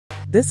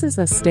This is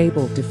a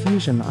Stable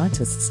Diffusion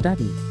artist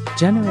study,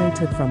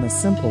 generated from a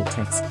simple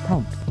text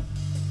prompt.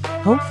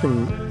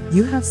 Hopefully,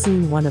 you have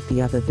seen one of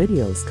the other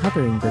videos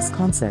covering this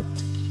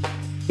concept.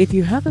 If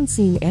you haven't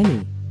seen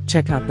any,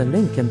 check out the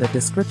link in the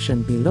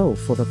description below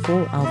for the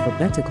full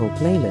alphabetical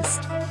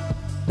playlist.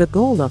 The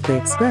goal of the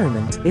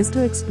experiment is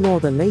to explore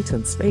the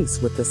latent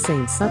space with the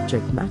same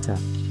subject matter,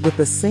 with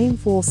the same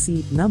 4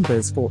 seed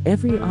numbers for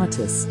every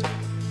artist.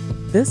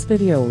 This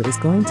video is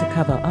going to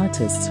cover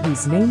artists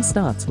whose name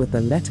starts with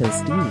the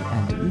letters D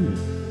and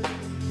E.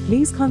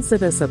 Please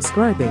consider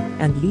subscribing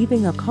and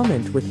leaving a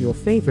comment with your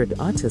favorite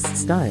artist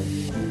style.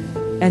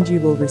 And you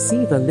will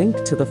receive a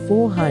link to the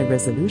full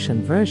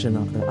high-resolution version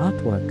of the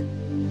artwork.